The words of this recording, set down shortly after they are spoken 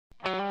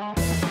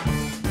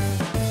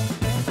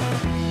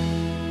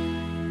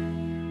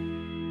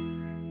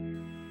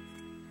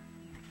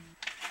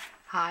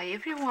Hi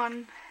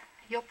everyone,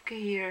 Jopke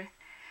here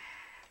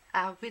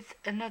with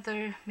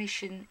another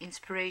mission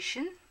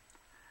inspiration.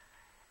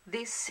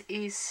 This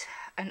is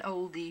an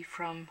oldie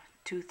from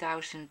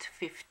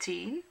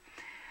 2015.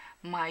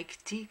 Mike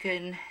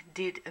Deacon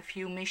did a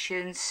few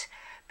missions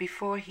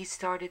before he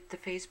started the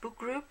Facebook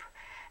group,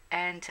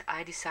 and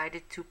I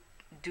decided to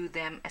do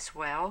them as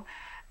well.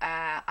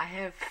 There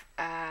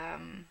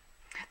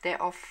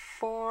are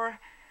 4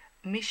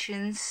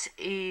 missions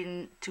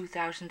in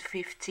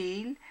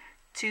 2015,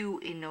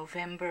 2 in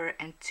November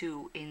and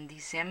 2 in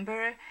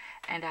December,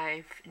 and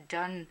I've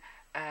done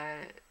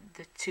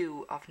the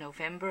 2 of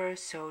November,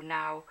 so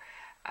now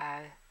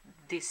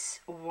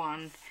this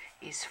one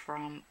is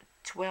from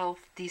 12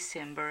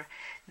 December.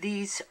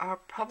 These are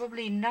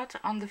probably not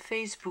on the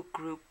Facebook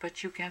group,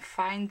 but you can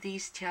find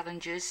these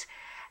challenges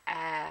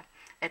at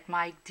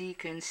Mike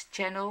Deacon's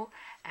channel,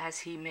 as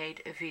he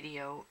made a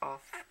video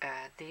of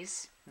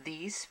these.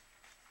 These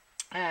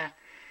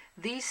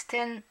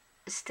 10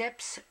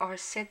 steps are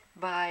set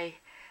by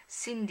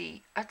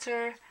Cindy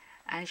Utter,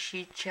 and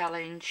she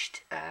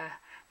challenged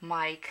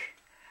Mike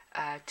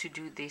to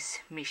do this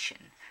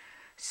mission.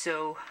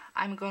 So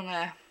I'm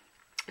gonna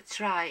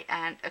try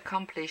and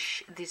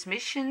accomplish this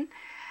mission,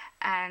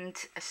 and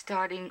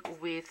starting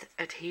with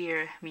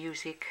Adhere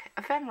Music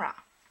Ephemera.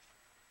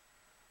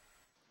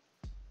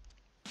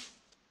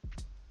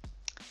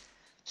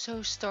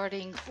 So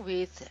starting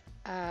with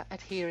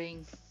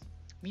adhering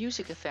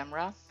music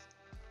ephemera,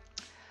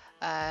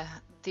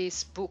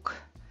 this book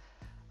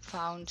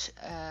found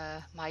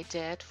my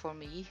dad for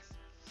me.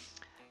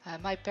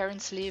 My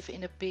parents live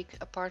in a big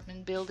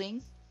apartment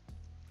building,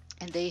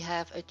 and they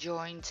have a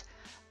joint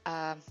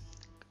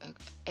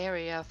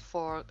area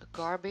for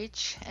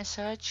garbage and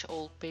such,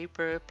 old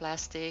paper,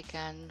 plastic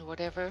and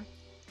whatever.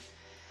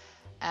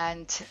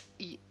 And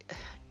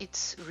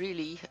it's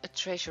really a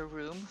treasure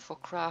room for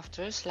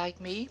crafters like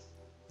me.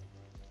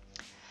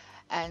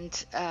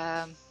 And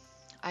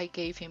I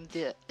gave him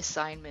the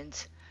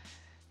assignment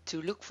to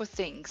look for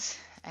things,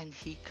 and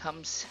he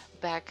comes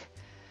back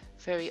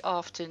very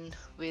often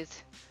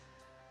with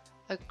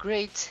a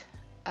great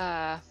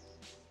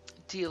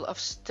deal of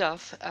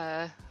stuff,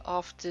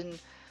 often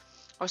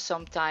or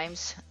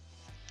sometimes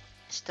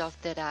stuff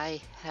that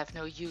I have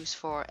no use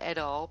for at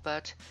all,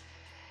 but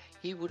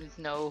he wouldn't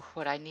know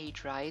what I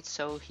need, right?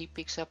 So he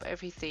picks up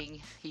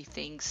everything he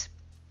thinks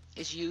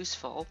is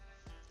useful.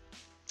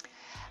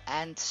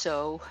 And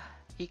so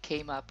he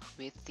came up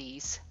with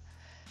these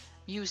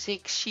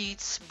music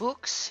sheets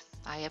books.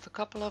 I have a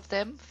couple of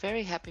them,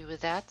 very happy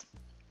with that.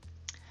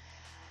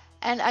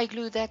 And I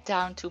glued that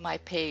down to my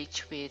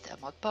page with a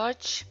Mod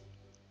Podge.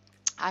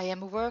 I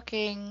am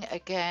working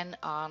again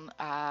on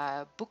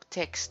a book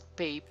text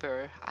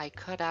paper I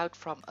cut out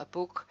from a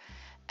book,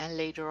 and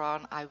later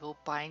on I will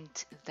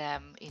bind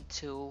them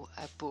into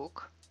a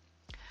book.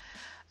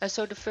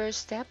 So the first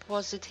step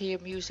was adhere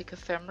music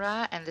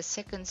ephemera, and the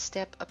second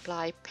step,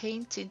 apply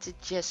paint tinted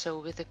gesso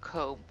with a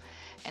comb.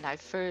 And I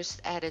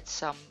first added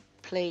some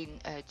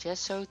plain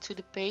gesso to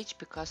the page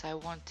because I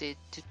wanted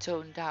to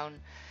tone down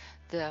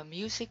the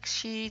music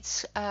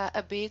sheets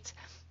a bit,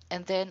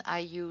 and then I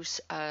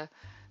use a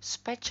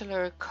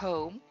spatula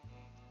comb.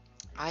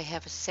 I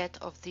have a set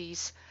of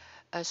these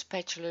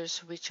spatulas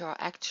which are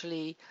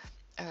actually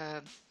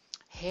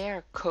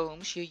hair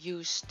combs you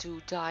use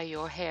to dye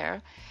your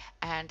hair,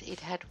 and it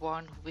had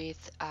one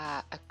with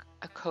a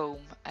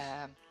comb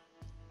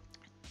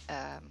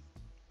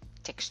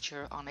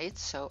texture on it,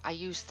 so I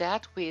used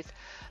that with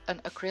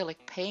an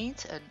acrylic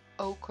paint, an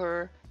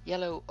ochre,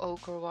 yellow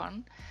ochre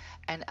one,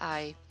 and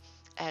I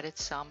added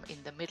some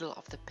in the middle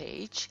of the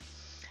page.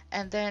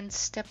 And then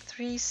step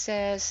 3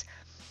 says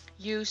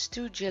use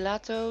 2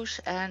 gelatos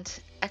and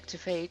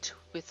activate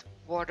with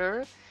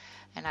water.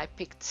 And I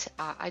picked,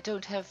 I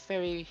don't have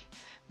very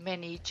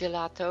many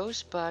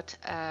gelatos, but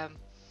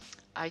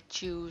I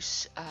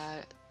choose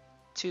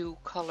 2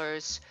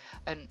 colors,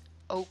 an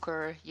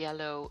ochre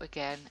yellow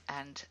again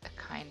and a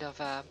kind of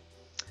a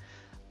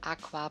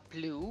aqua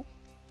blue.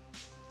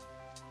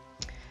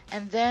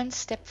 And then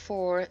step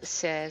 4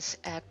 says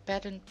add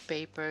pattern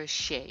paper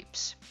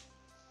shapes.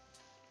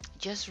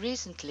 Just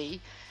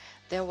recently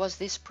there was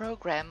this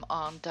program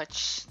on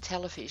Dutch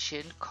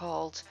television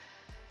called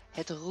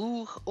Het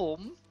Roer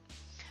Om,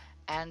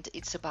 and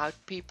it's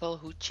about people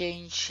who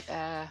change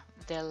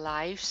their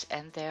lives,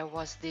 and there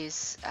was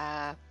this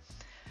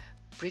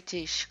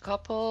British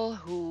couple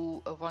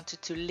who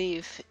wanted to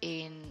live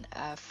in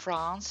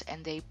France,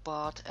 and they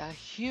bought a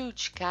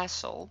huge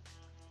castle,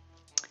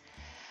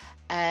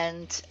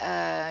 and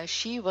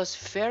she was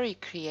very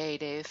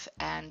creative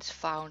and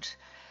found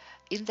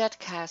in that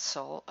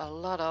castle a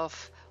lot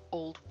of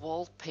old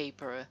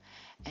wallpaper,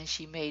 and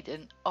she made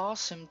an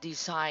awesome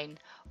design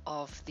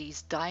of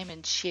these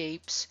diamond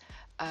shapes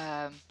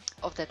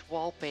of that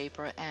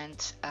wallpaper,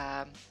 and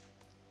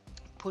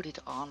put it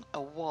on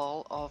a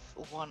wall of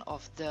one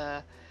of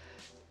the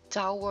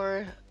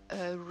tower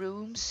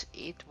rooms.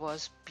 It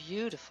was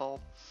beautiful.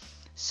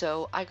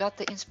 So I got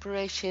the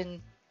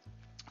inspiration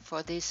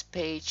for this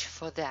page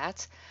for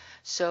that.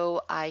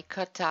 So I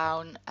cut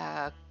down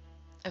a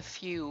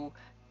few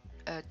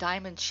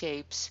diamond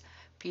shapes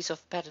piece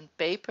of pattern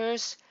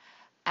papers,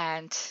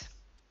 and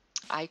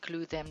I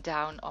glue them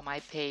down on my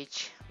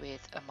page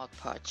with a Mod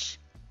Podge.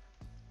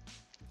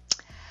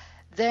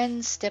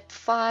 Then step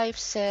 5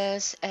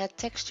 says add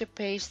texture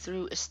paste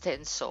through a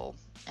stencil,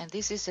 and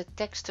this is a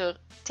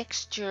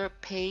texture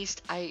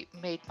paste I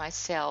made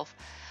myself.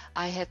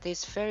 I had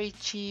this very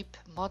cheap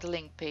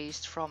modeling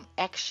paste from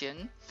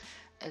Action.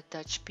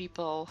 Dutch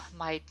people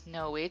might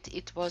know it.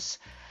 It was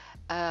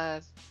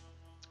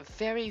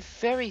very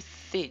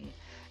thin,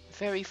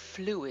 very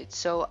fluid,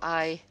 so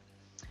I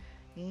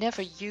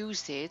never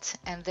used it,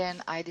 and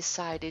then I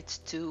decided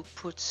to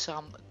put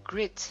some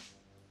grit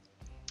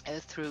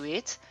through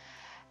it,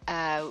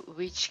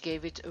 which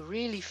gave it a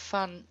really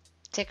fun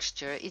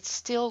texture. It's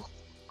still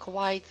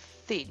quite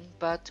thin,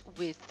 but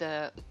with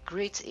the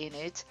grit in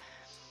it,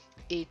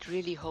 it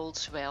really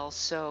holds well.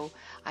 So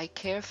I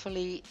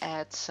carefully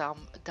add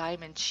some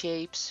diamond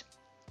shapes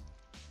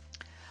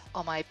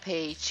on my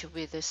page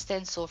with a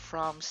stencil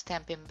from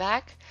Stampin'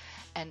 Back,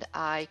 and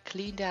I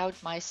cleaned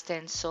out my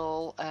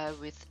stencil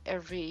with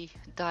every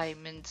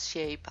diamond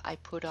shape I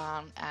put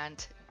on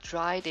and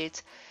dried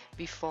it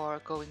before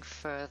going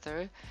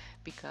further,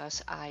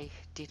 because I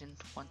didn't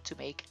want to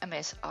make a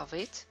mess of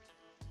it.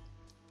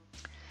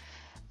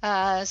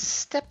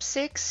 Step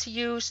 6,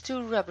 use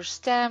 2 rubber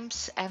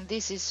stamps, and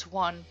this is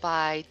one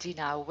by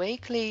Dina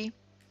Wakley,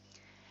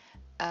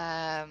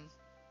 and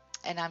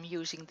I'm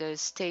using the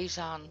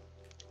StazOn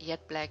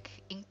Jet Black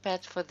ink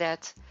pad for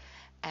that,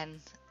 and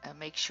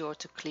make sure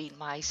to clean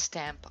my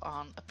stamp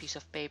on a piece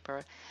of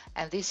paper.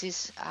 And this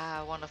is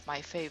one of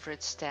my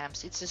favorite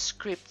stamps. It's a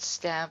script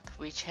stamp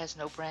which has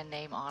no brand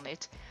name on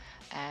it,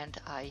 and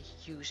I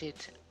use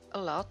it a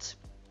lot.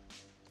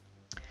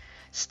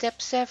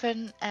 Step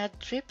 7, add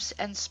drips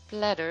and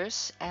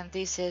splatters, and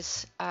this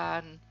is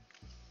a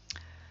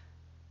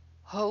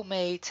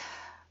homemade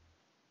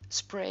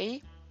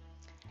spray,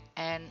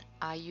 and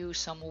I use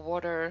some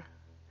water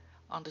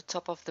on the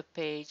top of the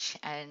page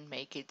and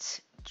make it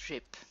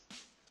drip.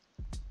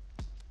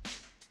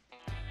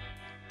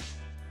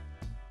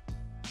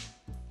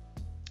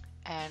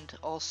 And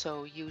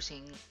also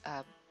using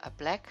a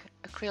black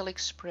acrylic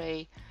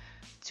spray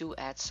to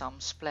add some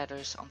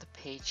splatters on the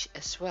page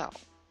as well.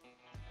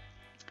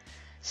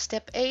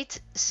 Step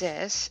 8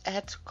 says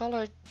add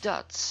colored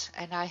dots,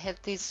 and I had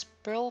this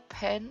pearl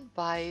pen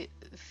by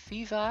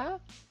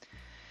Viva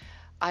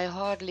I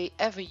hardly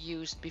ever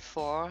used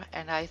before,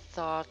 and I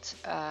thought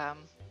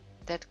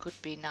that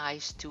could be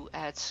nice to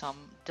add some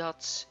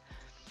dots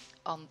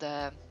on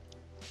the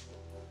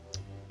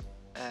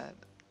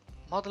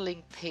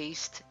modeling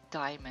paste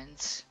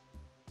diamonds.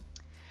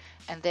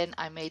 And then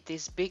I made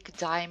this big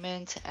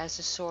diamond as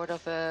a sort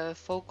of a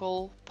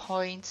focal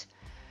point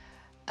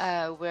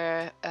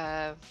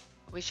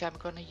which I'm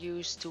going to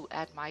use to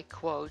add my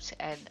quote,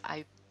 and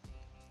I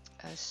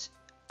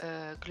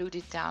glued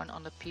it down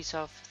on a piece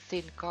of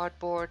thin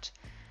cardboard,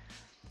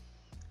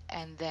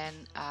 and then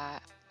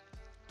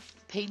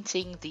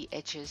painting the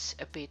edges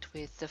a bit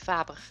with the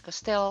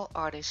Faber-Castell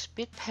Artist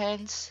Bit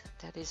Pens.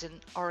 That is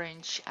an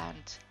orange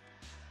and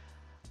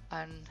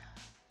an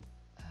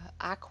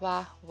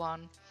aqua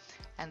one,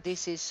 and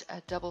this is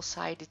a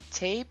double-sided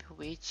tape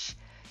which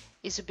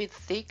is a bit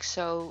thick,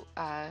 so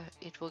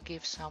it will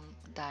give some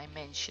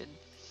dimension.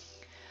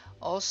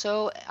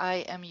 Also,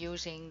 I am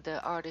using the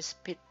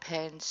Artist Bit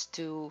Pens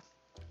to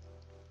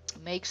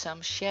make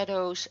some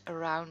shadows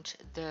around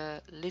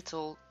the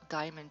little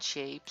diamond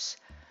shapes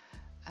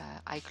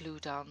I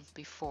glued on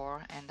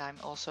before, and I'm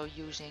also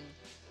using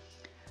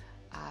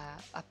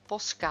a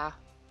Posca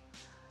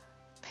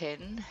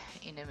pen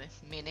in a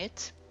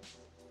minute,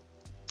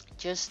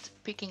 just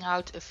picking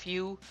out a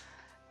few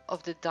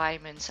of the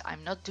diamonds.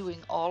 I'm not doing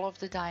all of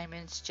the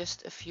diamonds,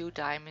 just a few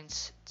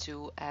diamonds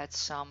to add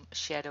some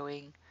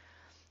shadowing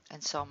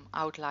and some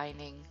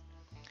outlining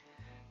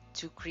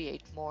to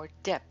create more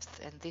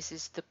depth. And this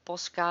is the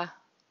Posca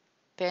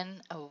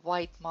pen, a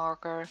white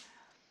marker,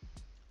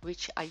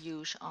 which I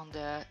use on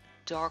the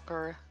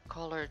darker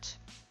colored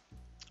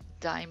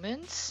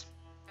diamonds.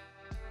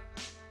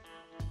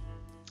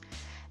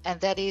 And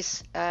that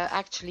is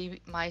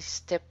actually my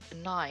step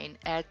 9,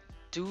 add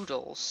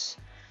doodles.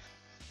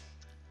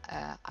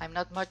 I'm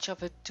not much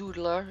of a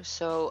doodler,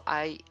 so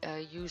I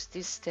use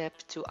this step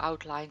to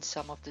outline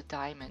some of the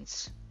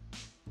diamonds,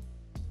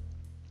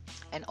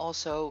 and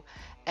also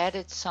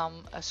added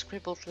some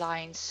scribbled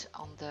lines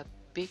on the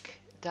big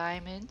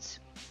diamonds.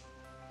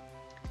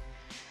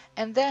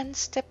 And then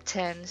step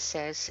 10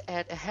 says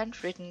add a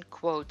handwritten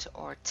quote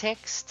or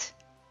text,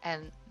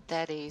 and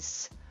that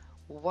is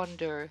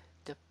wander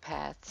the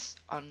paths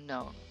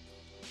unknown.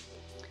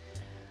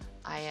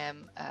 I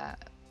am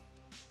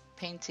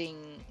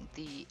painting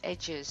the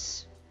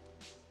edges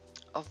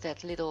of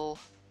that little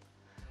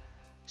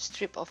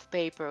strip of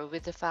paper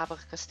with the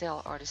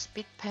Faber-Castell Artist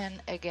Bit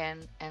Pen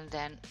again, and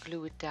then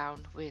glue it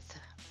down with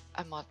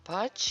a Mod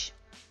Podge.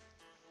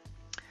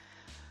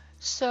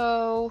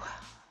 So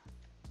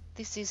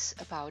this is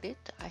about it,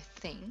 I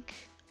think.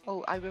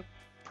 Oh, I will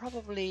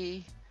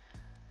probably,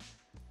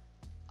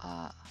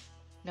 uh,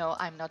 no,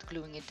 I'm not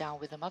gluing it down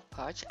with a Mod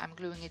Podge. I'm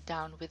gluing it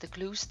down with a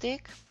glue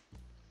stick,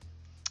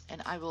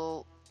 and I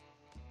will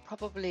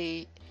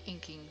probably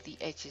inking the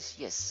edges,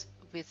 yes,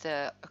 with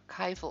a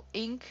archival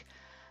ink,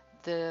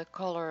 the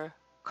color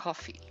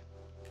coffee.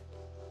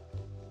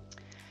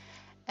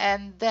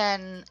 And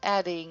then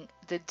adding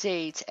the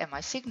date and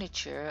my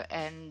signature,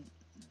 and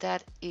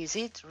that is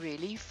it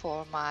really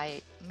for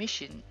my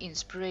mission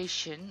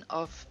inspiration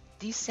of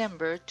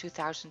December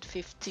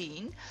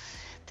 2015.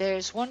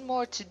 There's one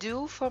more to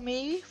do for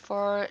me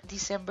for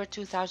December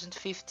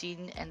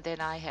 2015, and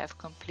then I have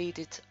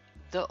completed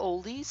the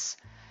oldies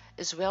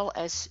as well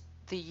as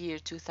the year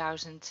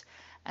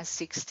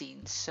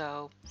 2016.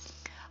 So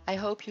I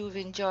hope you've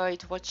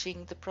enjoyed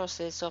watching the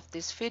process of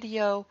this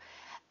video,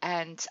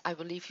 and I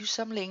will leave you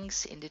some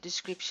links in the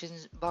description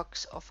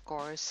box, of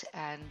course.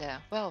 And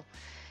well,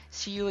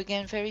 see you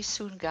again very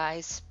soon,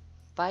 guys.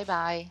 Bye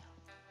bye.